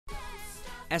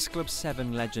S Club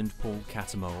 7 legend Paul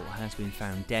Cattermole has been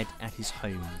found dead at his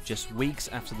home just weeks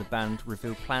after the band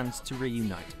revealed plans to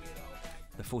reunite.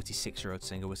 The 46-year-old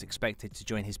singer was expected to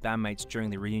join his bandmates during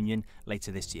the reunion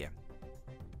later this year.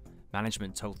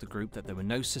 Management told the group that there were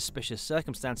no suspicious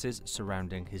circumstances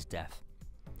surrounding his death.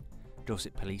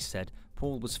 Dorset police said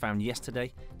Paul was found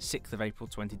yesterday, 6th of April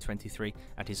 2023,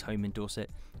 at his home in Dorset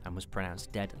and was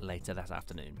pronounced dead later that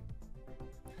afternoon.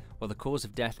 While the cause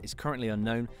of death is currently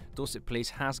unknown, Dorset Police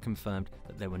has confirmed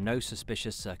that there were no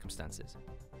suspicious circumstances.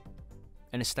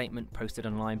 In a statement posted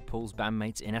online, Paul's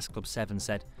bandmates in S Club 7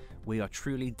 said, "We are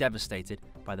truly devastated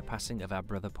by the passing of our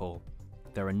brother Paul.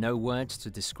 There are no words to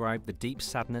describe the deep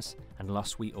sadness and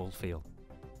loss we all feel.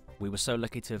 We were so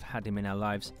lucky to have had him in our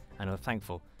lives and are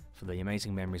thankful for the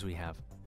amazing memories we have.